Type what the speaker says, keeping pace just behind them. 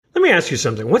Let me ask you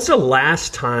something. What's the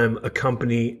last time a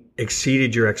company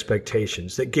exceeded your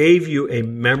expectations, that gave you a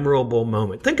memorable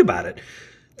moment? Think about it.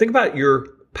 Think about your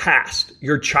past,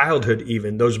 your childhood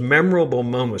even, those memorable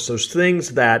moments, those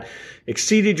things that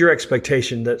exceeded your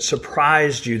expectation, that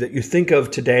surprised you, that you think of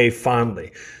today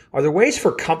fondly. Are there ways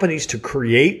for companies to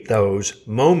create those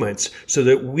moments so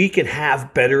that we can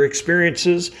have better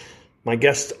experiences? My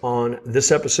guest on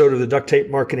this episode of the Duct Tape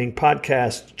Marketing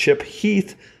Podcast, Chip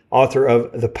Heath, author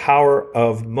of The Power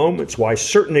of Moments, Why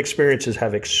Certain Experiences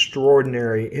Have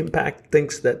Extraordinary Impact,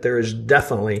 thinks that there is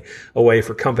definitely a way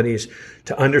for companies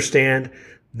to understand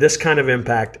this kind of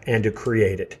impact and to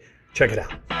create it. Check it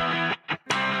out.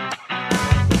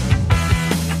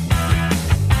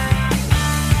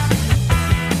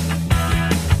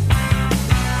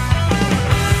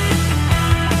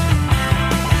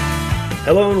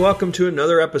 Hello and welcome to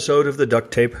another episode of the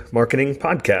Duct Tape Marketing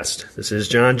Podcast. This is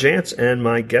John Jantsch, and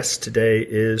my guest today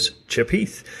is Chip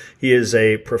Heath. He is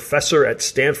a professor at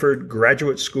Stanford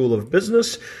Graduate School of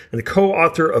Business and the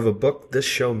co-author of a book this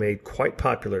show made quite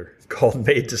popular called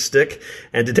Made to Stick.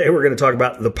 And today we're going to talk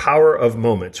about the power of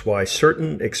moments, why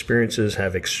certain experiences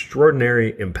have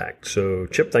extraordinary impact. So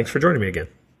Chip, thanks for joining me again.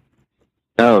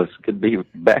 Oh, it's good to be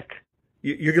back.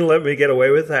 You're going to let me get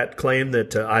away with that claim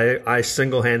that I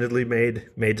single-handedly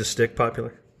made to stick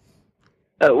popular?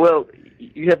 Well,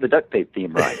 you have the duct tape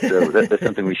theme right, so that's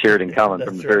something we shared in common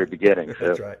from the very beginning. So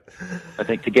that's right. I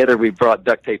think together we brought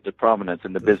duct tape to prominence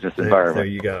in the business environment. There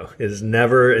you go. It has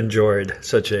never enjoyed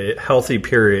such a healthy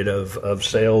period of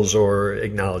sales or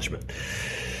acknowledgement.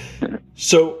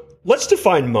 So let's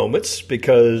define moments,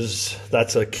 because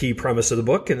that's a key premise of the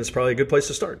book, and it's probably a good place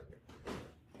to start.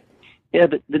 Yeah,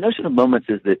 the notion of moments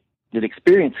is that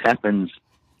experience happens,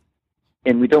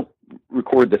 and we don't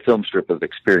record the film strip of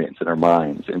experience in our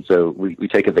minds. And so we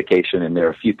take a vacation, and there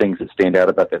are a few things that stand out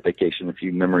about that vacation, a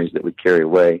few memories that we carry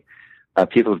away.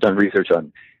 People have done research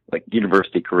on like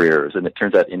university careers, and it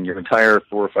turns out in your entire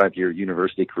 4 or 5 year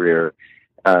university career,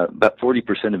 about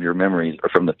 40% of your memories are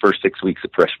from the first 6 weeks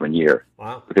of freshman year.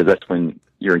 Wow. Because that's when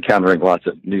you're encountering lots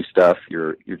of new stuff.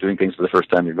 You're doing things for the first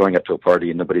time. You're going up to a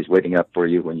party and nobody's waiting up for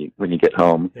you when you get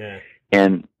home. Yeah.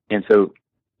 And so,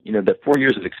 that 4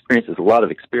 years of experience is a lot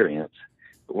of experience.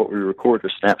 But what we record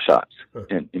are snapshots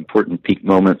and important peak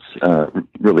moments,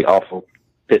 really awful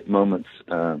pit moments.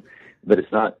 But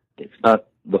it's not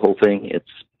the whole thing. It's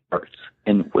parts.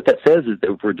 And what that says is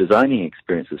that if we're designing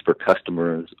experiences for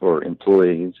customers or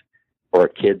employees or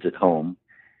kids at home,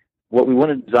 what we want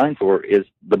to design for is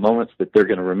the moments that they're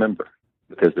going to remember,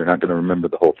 because they're not going to remember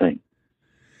the whole thing.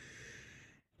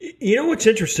 What's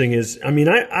interesting is,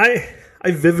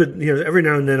 I vivid, every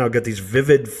now and then I'll get these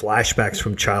vivid flashbacks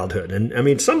from childhood.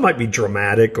 And some might be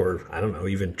dramatic or, I don't know,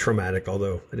 even traumatic,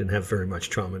 although I didn't have very much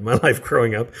trauma in my life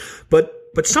growing up. But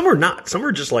some are not. Some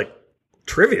are just like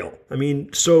trivial.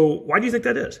 So why do you think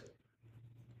that is?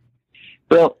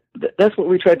 Well, that's what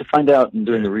we tried to find out in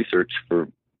doing the research for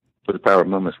the power of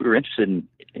moments. We were interested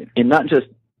in not just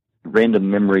random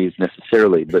memories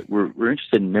necessarily, but we're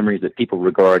interested in memories that people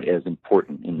regard as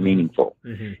important and meaningful.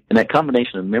 Mm-hmm. And that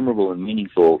combination of memorable and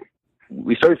meaningful,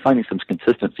 we started finding some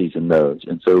consistencies in those.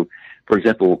 And so, for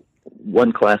example,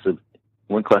 one class of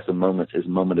moments is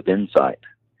moment of insight,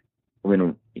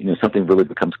 when something really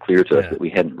becomes clear to us that we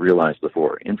hadn't realized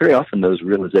before. And very often those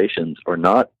realizations are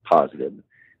not positive.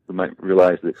 We might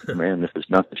realize that, man, this is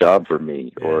not the job for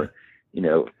me, or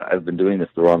I've been doing this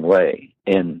the wrong way.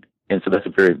 And so that's a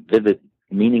very vivid,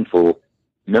 meaningful,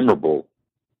 memorable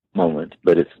moment,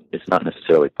 but it's not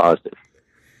necessarily positive.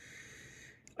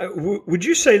 Would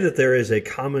you say that there is a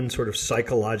common sort of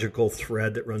psychological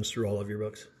thread that runs through all of your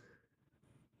books?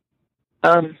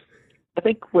 I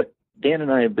think what Dan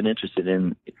and I have been interested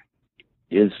in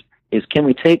is can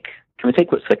we take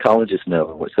what psychologists know,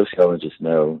 what sociologists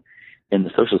know, in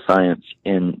the social science,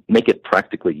 and make it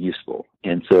practically useful.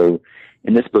 And so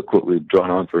in this book, what we've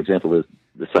drawn on, for example, is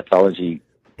the psychology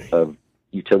of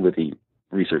utility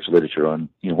research literature on,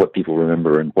 what people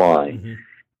remember and why. Mm-hmm.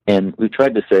 And we've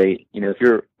tried to say, if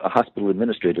you're a hospital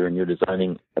administrator and you're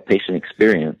designing a patient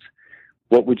experience,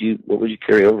 what would you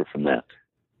carry over from that?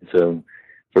 So,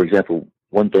 for example,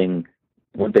 one thing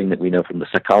that we know from the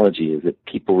psychology is that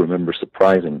people remember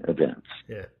surprising events.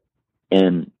 Yeah.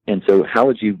 And so how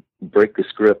would you break the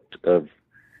script of,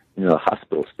 a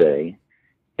hospital stay?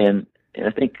 And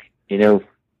I think,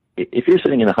 if you're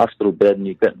sitting in a hospital bed and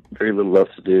you've got very little else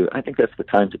to do, I think that's the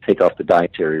time to take off the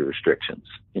dietary restrictions,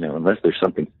 unless there's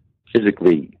something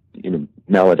physically,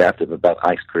 maladaptive about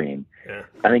ice cream. Yeah.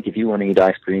 I think if you want to eat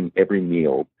ice cream every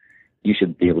meal, you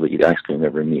should be able to eat ice cream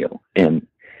every meal. And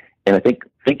I think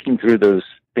thinking through those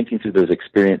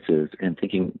experiences and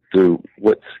thinking through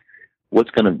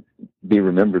what's going to be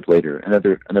remembered later.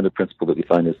 Another principle that we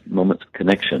find is moments of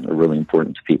connection are really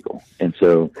important to people. And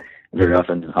so very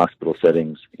often in hospital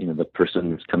settings, the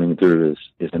person who's coming through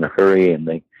is in a hurry, and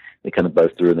they kind of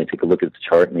buzz through and they take a look at the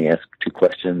chart and they ask 2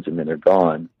 questions and then they're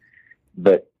gone.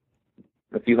 But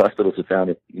a few hospitals have found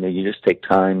that, you just take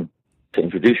time to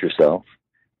introduce yourself,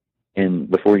 and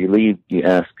before you leave, you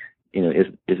ask, is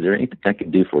there anything I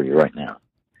can do for you right now?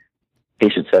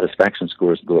 Patient satisfaction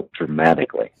scores go up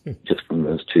dramatically just from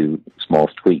those 2 small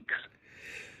tweaks.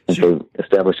 And so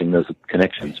establishing those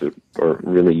connections are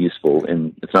really useful,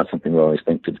 and it's not something we always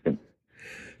think to do.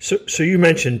 So you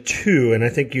mentioned 2, and I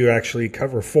think you actually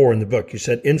cover 4 in the book. You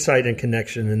said insight and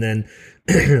connection, and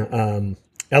then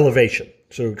elevation.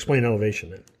 So explain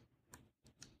elevation then.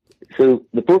 So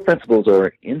the 4 principles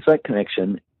are insight,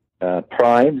 connection,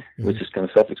 pride, which is kind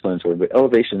of self-explanatory, but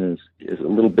elevation is a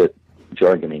little bit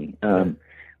jargony.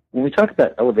 When we talk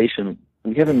about elevation,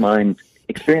 we have in mind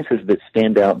experiences that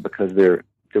stand out because they're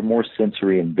more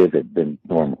sensory and vivid than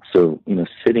normal. So,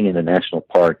 sitting in a national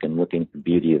park and looking at the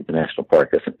beauty of the national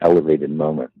park, that's an elevated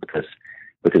moment because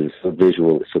it's so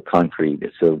visual, it's so concrete,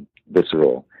 it's so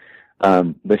visceral.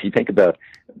 But if you think about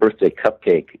a birthday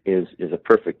cupcake is a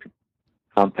perfect,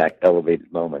 compact,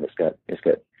 elevated moment. It's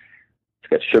got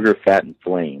sugar, fat, and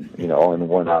flame, all in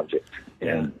one object.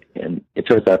 And it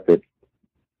turns out that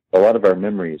a lot of our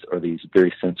memories are these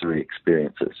very sensory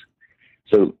experiences.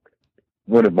 So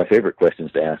one of my favorite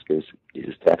questions to ask is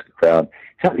to ask a crowd,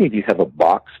 how many of you have a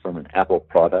box from an Apple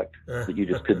product that you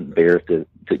just couldn't bear to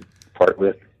part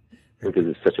with because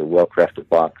it's such a well-crafted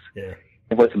box? Yeah.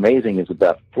 And what's amazing is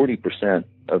about 40%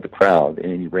 of the crowd,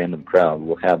 in any random crowd,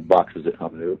 will have boxes at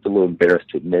home. They're a little embarrassed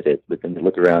to admit it, but then they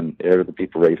look around, there are the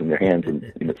people raising their hands,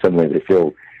 and suddenly they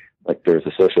feel like there's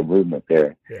a social movement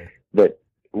there. Yeah. But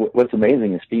what's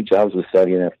amazing is Steve Jobs was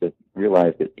savvy enough to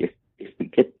realize that if we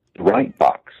get the right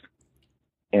box,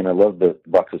 and I love the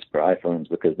boxes for iPhones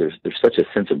because there's such a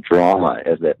sense of drama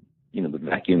as that, the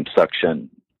vacuum suction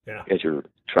as you're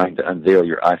trying to unveil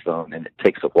your iPhone, and it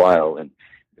takes a while, and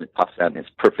it pops out and it's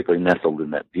perfectly nestled in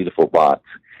that beautiful box.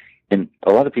 And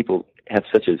a lot of people have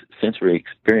such a sensory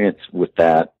experience with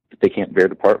that they can't bear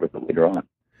to part with it later on.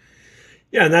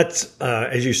 Yeah, and that's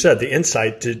as you said, the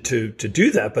insight to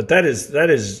do that. But that is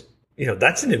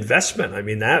that's an investment. I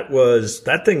mean,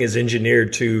 that thing is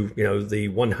engineered to the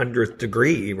 100th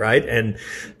degree, right? And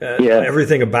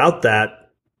everything about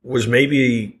that was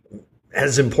maybe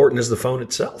as important as the phone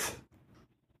itself.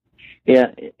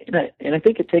 Yeah, and I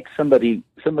think it takes somebody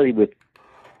with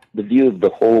the view of the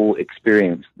whole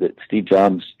experience that Steve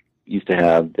Jobs used to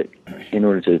have that in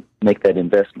order to make that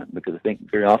investment. Because I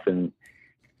think very often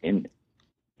in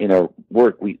our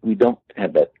work we don't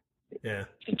have that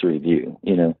sensory view.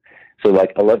 So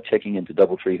like I love checking into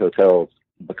DoubleTree hotels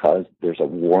because there's a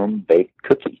warm baked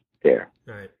cookie there,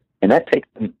 right? And that takes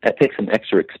some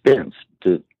extra expense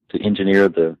to engineer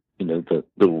the the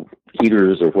little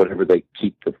heaters or whatever they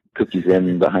keep the cookies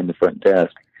in behind the front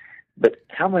desk. But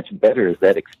how much better is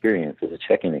that experience as a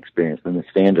check-in experience than the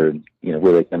standard,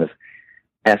 where they kind of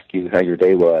ask you how your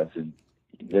day was, and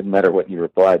it doesn't matter what you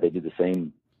reply, they do the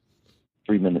same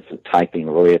 3 minutes of typing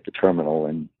away at the terminal,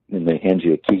 and then they hand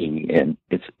you a key, and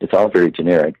it's all very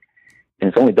generic. And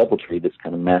it's only DoubleTree that's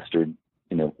kind of mastered,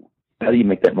 how do you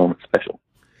make that moment special?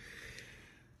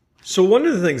 So one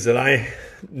of the things that I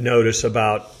notice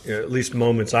about at least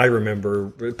moments I remember,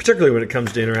 particularly when it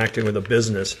comes to interacting with a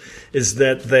business, is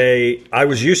that I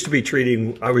was used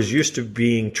to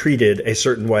being treated a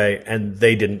certain way, and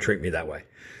they didn't treat me that way.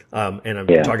 And I'm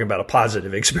talking about a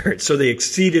positive experience. So they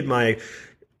exceeded my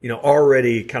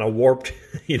already kind of warped,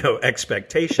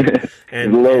 expectation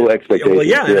and low expectations.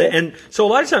 Well, and so a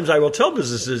lot of times I will tell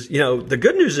businesses, the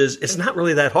good news is it's not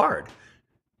really that hard.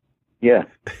 Yeah.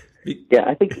 Yeah,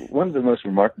 I think one of the most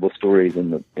remarkable stories in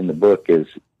the book is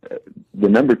the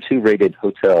number 2 rated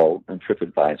hotel on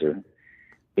TripAdvisor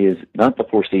is not the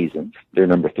Four Seasons. They're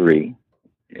number 3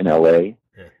 in LA.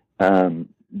 Yeah.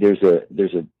 There's a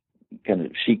kind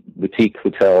of chic boutique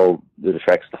hotel that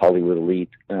attracts the Hollywood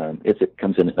elite. It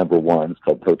comes in at number 1. It's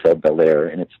called Hotel Bel Air,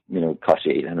 and it's costs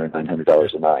you $800,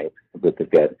 $900 a night. But they've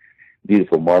got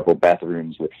beautiful marble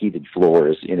bathrooms with heated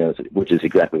floors, which is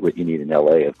exactly what you need in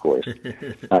LA, of course.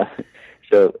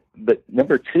 But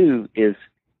number 2 is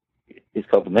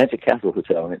called the Magic Castle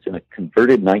Hotel, and it's in a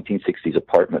converted 1960s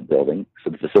apartment building. So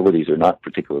the facilities are not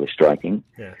particularly striking.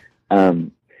 Yeah.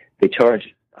 They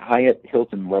charge Hyatt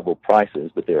Hilton level prices,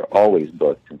 but they're always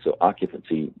booked, and so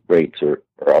occupancy rates are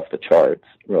off the charts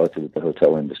relative to the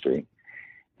hotel industry.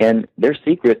 And their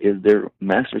secret is they're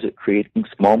masters at creating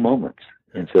small moments.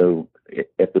 And so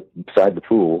beside the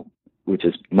pool, which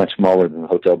is much smaller than the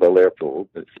Hotel Bel Air pool.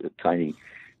 It's a tiny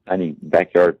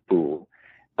backyard pool.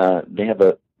 They have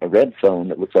a red phone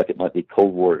that looks like it might be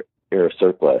Cold War era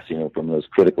surplus, from those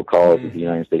critical calls that the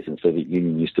United States and Soviet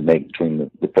Union used to make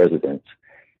between the presidents.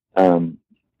 And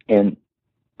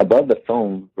above the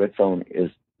phone, red phone,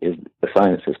 is a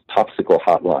sign that says Popsicle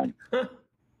Hotline.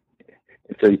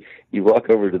 And so you walk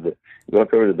over to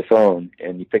the phone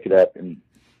and you pick it up, and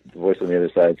the voice on the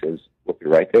other side says, "Well, you're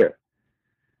right there."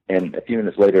 And a few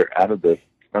minutes later, out of the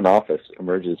front office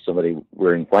emerges somebody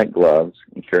wearing white gloves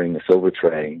and carrying a silver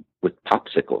tray with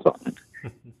popsicles on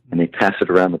it. And they pass it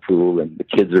around the pool, and the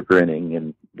kids are grinning,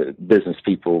 and the business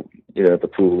people, at the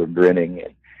pool are grinning.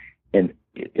 And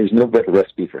there's no better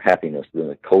recipe for happiness than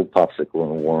a cold popsicle on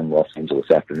a warm Los Angeles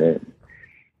afternoon.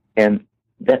 And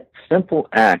that simple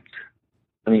act,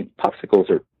 popsicles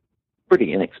are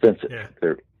pretty inexpensive. Yeah.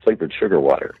 They're flavored sugar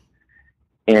water.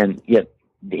 And yet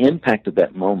the impact of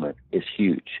that moment is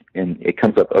huge. And it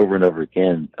comes up over and over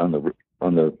again on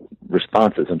the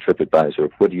responses on TripAdvisor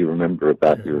of what do you remember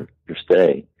about your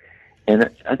stay.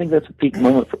 And I think that's a peak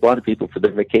moment for a lot of people for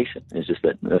their vacation. It's just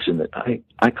that notion that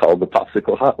I called the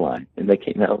Popsicle Hotline, and they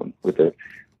came out with the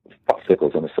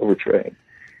popsicles on a silver tray.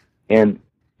 And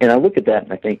I look at that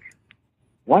and I think,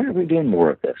 why are we doing more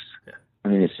of this? Yeah.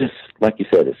 It's just, like you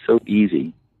said, it's so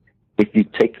easy if you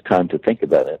take the time to think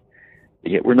about it,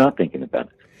 yet we're not thinking about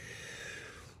it.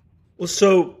 Well,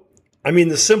 so,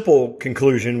 the simple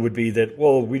conclusion would be that,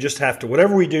 we just have to,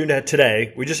 whatever we do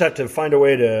today, we just have to find a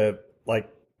way to,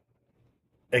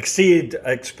 exceed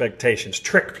expectations,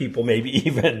 trick people maybe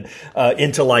even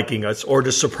into liking us, or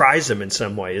to surprise them in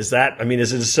some way. Is that,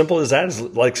 is it as simple as that? Is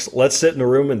let's sit in a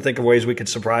room and think of ways we could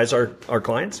surprise our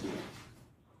clients?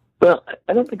 Well,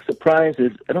 I don't think surprise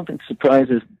is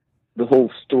the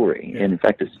whole story. Yeah. And in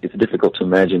fact, it's difficult to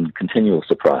imagine continual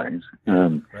surprise.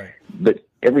 Right. But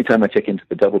every time I check into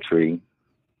the DoubleTree,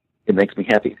 it makes me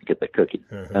happy to get that cookie.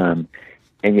 Uh-huh.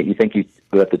 And yet you think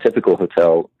at the typical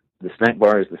hotel, the snack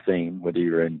bar is the same, whether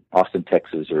you're in Austin,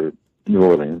 Texas, or New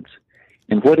Orleans.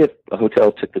 And what if a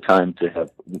hotel took the time to have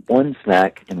one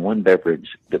snack and one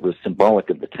beverage that was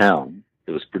symbolic of the town,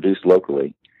 that was produced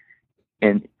locally,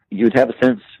 and you'd have a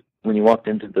sense when you walked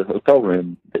into the hotel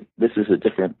room that this is a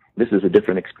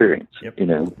different experience. Yep.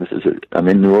 I'm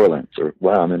in New Orleans, or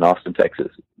wow, I'm in Austin,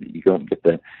 Texas. You don't get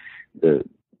the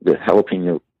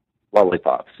jalapeno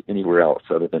lollipops anywhere else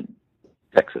other than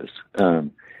Texas.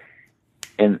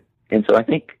 And so I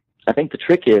think the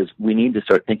trick is we need to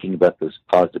start thinking about those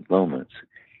positive moments.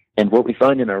 And what we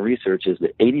find in our research is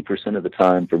that 80% of the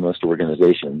time for most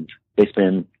organizations, they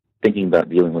spend thinking about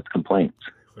dealing with complaints.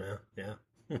 Yeah.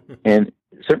 And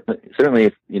certainly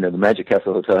if, the Magic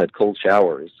Castle Hotel had cold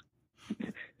showers,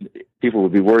 people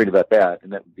would be worried about that,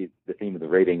 and that would be the theme of the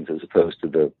ratings as opposed to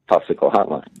the Popsicle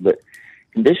Hotline. But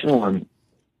conditional on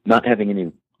not having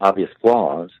any obvious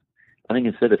flaws, I think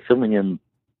instead of filling in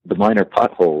the minor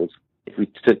potholes, if we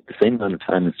took the same amount of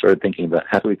time and started thinking about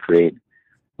how do we create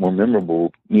more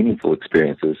memorable, meaningful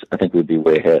experiences, I think we'd be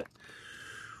way ahead.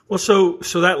 Well, so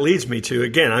that leads me to,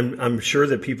 again, I'm sure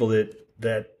that people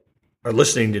that are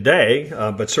listening today,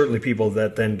 but certainly people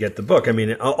that then get the book,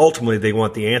 ultimately they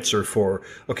want the answer for,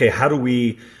 okay, how do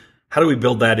we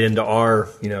build that into our,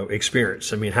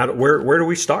 experience? Where do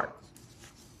we start?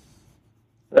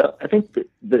 Well, I think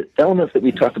the elements that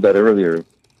we talked about earlier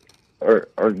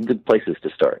are good places to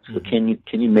start. So can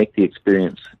you make the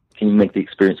experience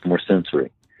more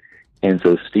sensory? And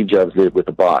so Steve Jobs did it with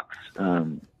a box.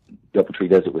 DoubleTree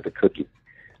does it with a cookie.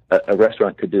 A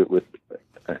restaurant could do it with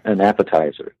an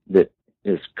appetizer that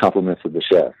is compliments of the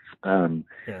chef. A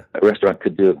restaurant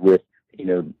could do it with,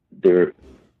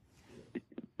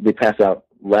 they pass out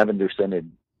lavender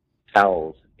scented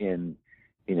towels in,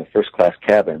 first class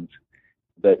cabins.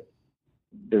 But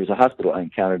there was a hospital I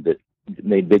encountered that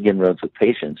made big inroads with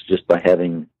patients just by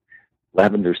having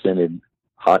lavender scented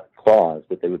hot cloths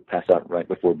that they would pass out right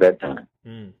before bedtime.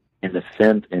 And the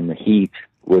scent and the heat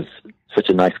was such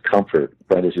a nice comfort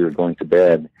right as you were going to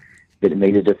bed that it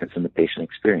made a difference in the patient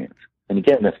experience. And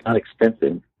again, that's not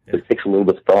expensive, but it takes a little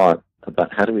bit of thought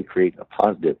about how do we create a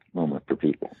positive moment for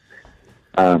people.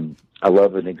 I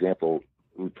love an example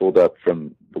we pulled up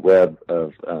from the web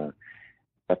of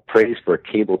a praise for a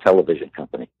cable television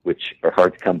company, which are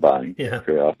hard to come by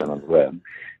very often on the web,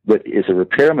 but is a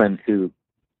repairman who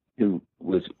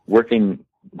was working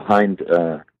behind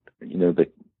the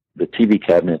TV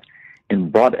cabinet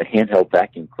and brought a handheld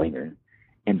vacuum cleaner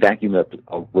and vacuumed up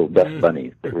all little dust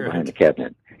bunnies that were behind the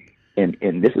cabinet. And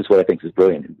this is what I think is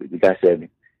brilliant. The guy said,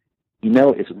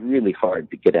 it's really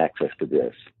hard to get access to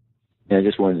this, and I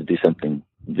just wanted to do something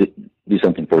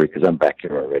for you because I'm back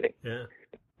here already. Yeah.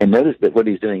 And notice that what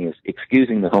he's doing is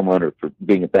excusing the homeowner for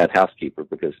being a bad housekeeper,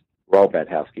 because we're all bad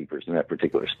housekeepers in that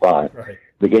particular spot. Right.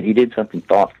 But yet he did something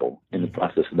thoughtful in the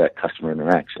process of that customer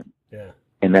interaction. Yeah.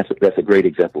 And that's a great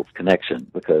example of connection,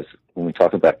 because when we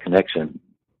talk about connection,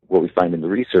 what we find in the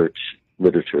research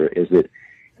literature is that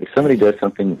if somebody does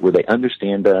something where they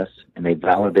understand us and they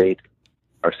validate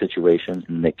our situation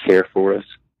and they care for us,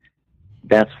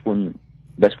 that's when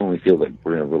we feel that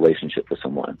we're in a relationship with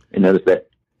someone. And notice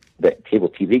that cable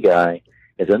TV guy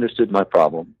has understood my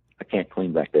problem. I can't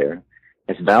clean back there.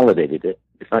 Has validated it.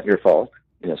 It's not your fault.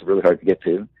 It's really hard to get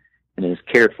to, and has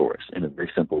cared for us in a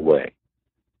very simple way.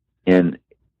 And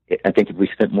I think if we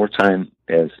spent more time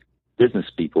as business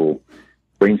people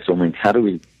brainstorming how do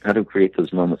we create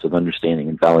those moments of understanding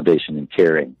and validation and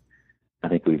caring, I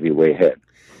think we'd be way ahead.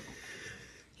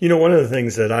 One of the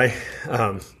things that I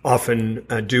often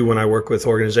do when I work with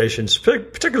organizations,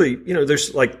 particularly,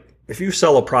 there's like, if you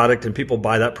sell a product and people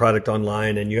buy that product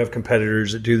online and you have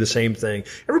competitors that do the same thing,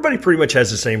 everybody pretty much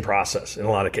has the same process in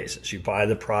a lot of cases. You buy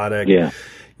the product,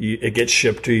 it gets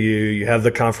shipped to you, you have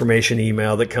the confirmation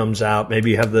email that comes out,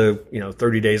 maybe you have the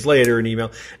 30 days later an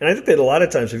email. And I think that a lot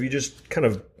of times if you just kind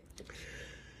of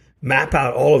map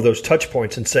out all of those touch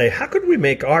points and say, how could we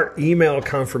make our email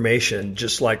confirmation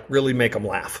just like really make them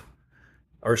laugh?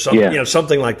 Or something,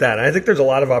 something like that. And I think there's a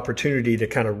lot of opportunity to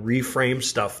kind of reframe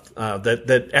stuff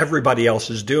that everybody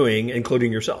else is doing,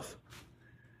 including yourself.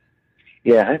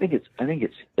 Yeah, I think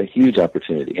it's a huge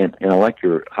opportunity, and I like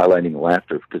your highlighting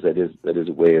laughter, because that is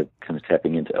a way of kind of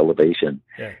tapping into elevation.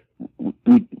 Yeah.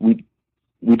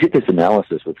 We did this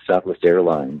analysis with Southwest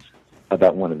Airlines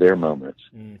about one of their moments,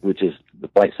 which is the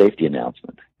flight safety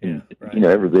announcement. Yeah, right.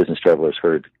 Every business traveler has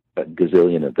heard a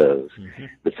gazillion of those. Mm-hmm.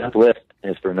 But Southwest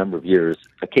has, for a number of years,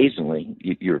 occasionally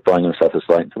you're flying on a Southwest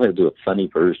flight and somebody will do a funny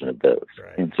version of those.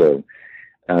 Right. And so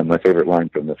my favorite line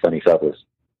from the funny Southwest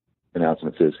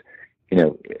announcements is,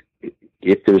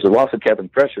 if there's a loss of cabin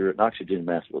pressure, an oxygen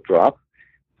mask will drop.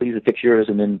 Please affix yours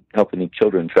and then help any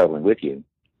children traveling with you.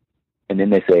 And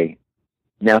then they say,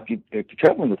 now if you're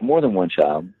traveling with more than one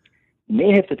child, you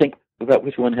may have to think about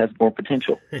which one has more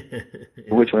potential,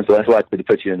 or which one's less likely to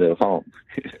put you into a home.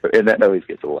 And that always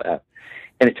gets a laugh.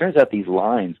 And it turns out these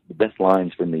lines, the best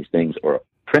lines from these things, are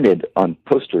printed on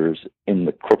posters in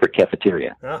the corporate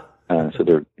cafeteria. So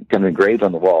they're kind of engraved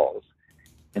on the walls.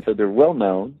 And so they're well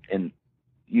known and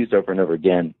used over and over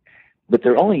again, but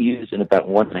they're only used in about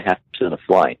 1.5% of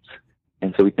flights.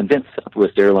 And so we convinced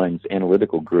Southwest Airlines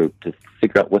analytical group to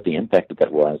figure out what the impact of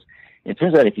that was. And it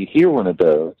turns out if you hear one of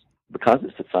those, because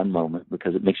it's a fun moment,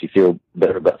 because it makes you feel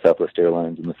better about Southwest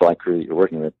Airlines and the flight crew that you're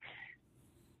working with,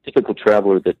 typical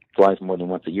traveler that flies more than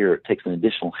once a year, it takes an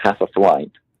additional half a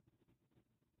flight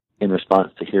in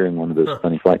response to hearing one of those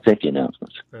funny flight safety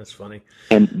announcements. That's funny.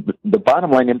 And the bottom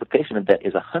line implication of that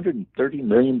is $130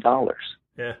 million.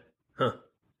 Yeah. Huh.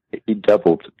 It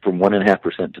doubled from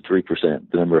 1.5% to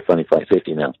 3% the number of funny flight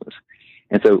safety announcements.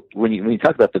 And so when you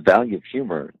talk about the value of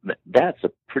humor, that's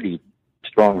a pretty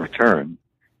strong return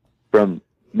from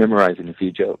memorizing a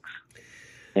few jokes.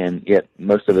 And yet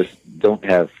most of us don't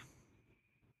have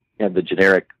the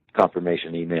generic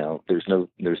confirmation email. There's no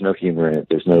humor in it.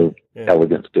 There's no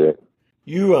elegance to it.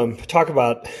 You talk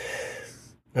about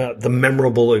the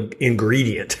memorable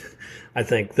ingredient, I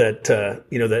think, that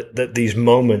that these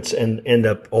moments end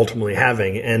up ultimately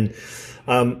having. And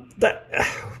that,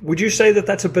 would you say that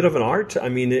that's a bit of an art? I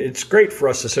mean, it's great for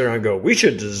us to sit around and go, we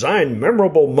should design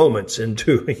memorable moments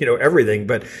into everything.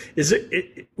 But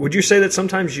would you say that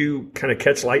sometimes you kind of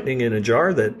catch lightning in a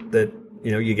jar, that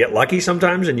you get lucky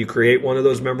sometimes and you create one of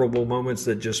those memorable moments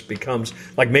that just becomes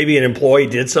like maybe an employee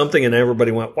did something and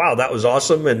everybody went, wow, that was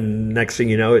awesome. And next thing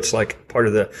you know, it's like part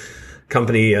of the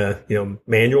company,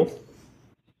 manual.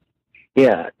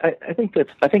 Yeah, I think that's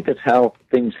how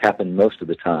things happen most of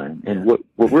the time. And what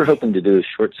we're hoping to do is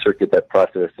short circuit that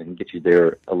process and get you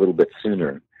there a little bit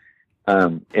sooner.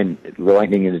 And the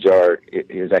lightning in the jar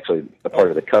is actually a part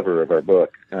of the cover of our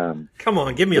book. Come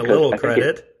on, give me a little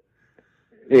credit.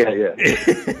 Yeah.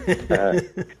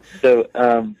 So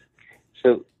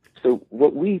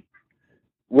what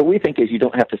we think is you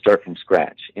don't have to start from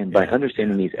scratch. And by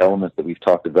understanding these elements that we've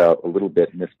talked about a little bit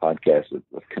in this podcast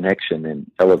of connection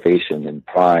and elevation and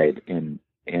pride and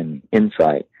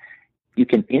insight, you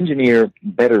can engineer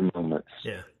better moments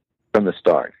from the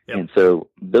start. Yep. And so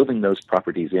building those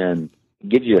properties in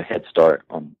gives you a head start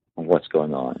on what's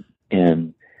going on.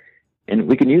 And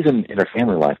we can use them in our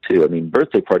family life too. I mean,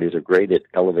 birthday parties are great at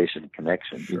elevation and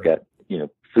connection. Sure. You've got,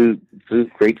 food,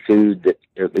 great food that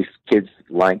at least kids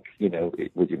like,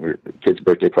 with your kids'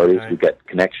 birthday parties. Right. We've got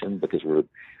connection because we're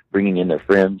bringing in their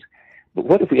friends. But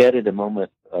what if we added a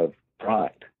moment of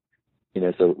pride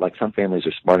So like some families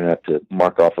are smart enough to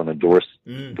mark off on a door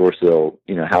sill,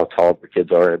 how tall their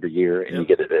kids are every year, and you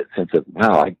get a sense of,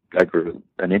 wow, I grew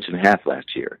an inch and a half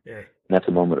last year. Yeah. And that's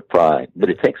a moment of pride. But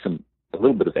it takes a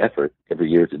little bit of effort every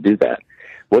year to do that.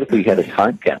 What if we had a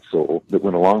time capsule that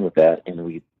went along with that, and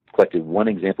we collected one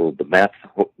example of the math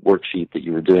worksheet that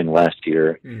you were doing last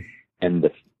year, and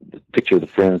the picture of the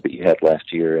friends that you had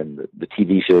last year, and the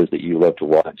TV shows that you love to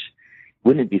watch?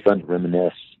 Wouldn't it be fun to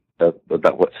reminisce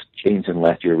about what's changed in the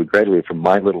last year? We graduated from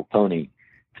My Little Pony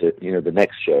to the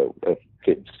next show of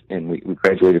kids, and we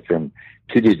graduated from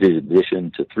 2-digit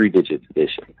addition to 3-digit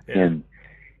addition. Yeah.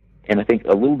 And I think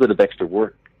a little bit of extra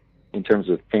work in terms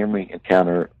of family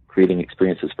encounter, creating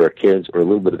experiences for our kids, or a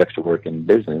little bit of extra work in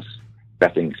business,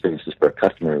 crafting experiences for our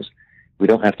customers. We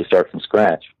don't have to start from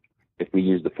scratch. If we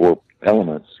use the 4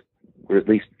 elements, we're at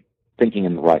least thinking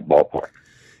in the right ballpark.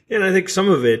 And I think some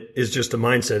of it is just a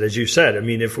mindset, as you said. I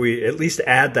mean, if we at least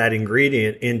add that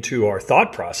ingredient into our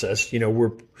thought process,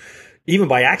 we're, even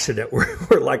by accident,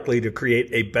 we're likely to create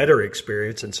a better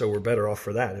experience. And so we're better off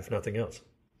for that, if nothing else.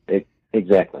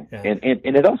 Exactly. Yeah.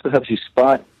 And it also helps you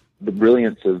spot the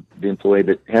brilliance of the employee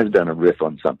that has done a riff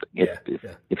on something.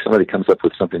 If somebody comes up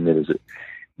with something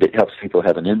that helps people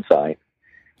have an insight,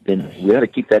 then we ought to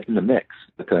keep that in the mix,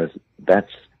 because that's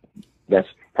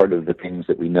part of the things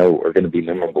that we know are going to be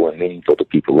memorable and meaningful to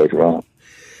people later on.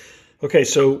 Okay,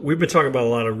 so we've been talking about a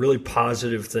lot of really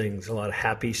positive things, a lot of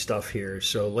happy stuff here.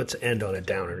 So let's end on a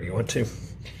downer. You want to?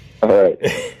 All right.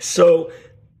 So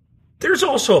there's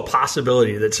also a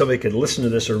possibility that somebody could listen to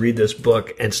this or read this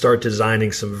book and start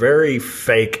designing some very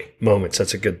fake moments.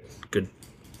 That's a good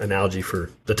analogy for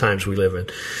the times we live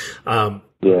in.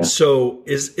 Yeah. So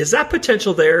is that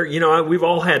potential there? We've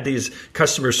all had these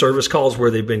customer service calls where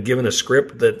they've been given a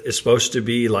script that is supposed to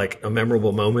be like a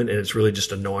memorable moment, and it's really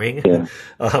just annoying. Yeah.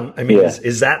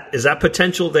 Is that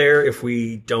potential there if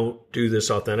we don't do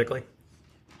this authentically?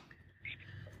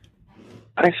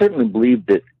 I certainly believe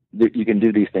that you can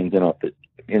do these things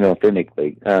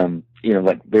inauthentically.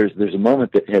 Like there's a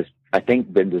moment that has, I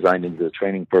think, been designed into the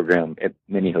training program at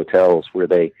many hotels where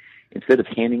they, instead of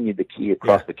handing you the key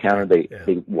across the counter, they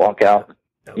walk out,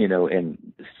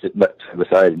 and sit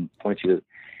beside and point you to,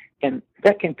 and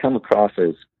that can come across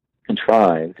as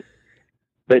contrived.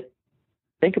 But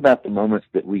think about the moments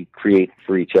that we create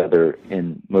for each other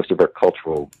in most of our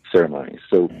cultural ceremonies.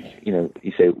 So, you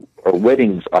say, are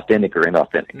weddings authentic or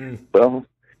inauthentic? Well,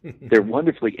 they're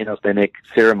wonderfully inauthentic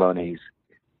ceremonies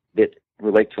that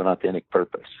relate to an authentic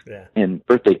purpose. Yeah. And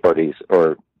birthday parties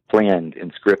are planned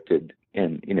and scripted.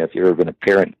 And, if you're ever been a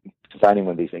parent designing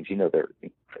one of these things, they're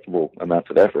incredible amounts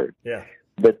of effort. Yeah.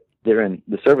 But they're in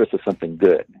the service of something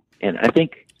good. And I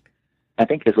think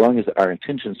as long as our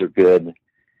intentions are good,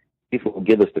 people will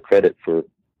give us the credit for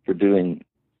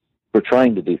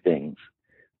trying to do things.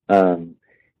 And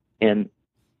I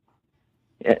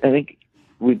think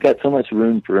we've got so much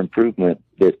room for improvement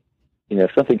that,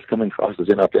 if something's coming across as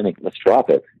inauthentic, let's drop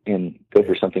it and go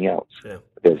for something else. Yeah.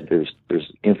 Because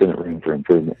there's infinite room for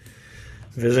improvement.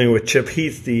 Visiting with Chip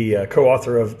Heath, the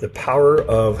co-author of The Power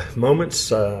of Moments.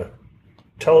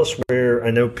 Tell us where,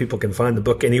 I know people can find the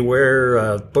book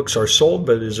anywhere books are sold,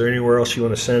 but is there anywhere else you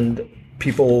want to send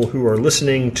people who are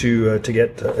listening to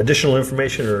get additional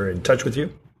information or in touch with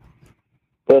you?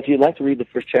 Well, if you'd like to read the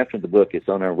first chapter of the book, it's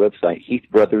on our website,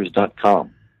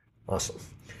 heathbrothers.com. Awesome.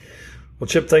 Well,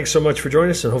 Chip, thanks so much for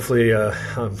joining us, and hopefully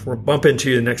we'll bump into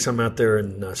you the next time out there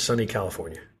in sunny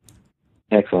California.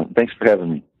 Excellent. Thanks for having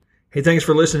me. Hey, thanks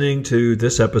for listening to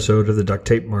this episode of the Duct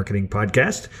Tape Marketing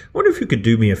Podcast. I wonder if you could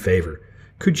do me a favor.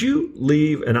 Could you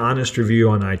leave an honest review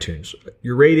on iTunes?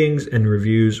 Your ratings and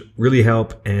reviews really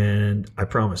help, and I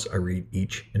promise I read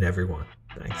each and every one.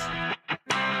 Thanks.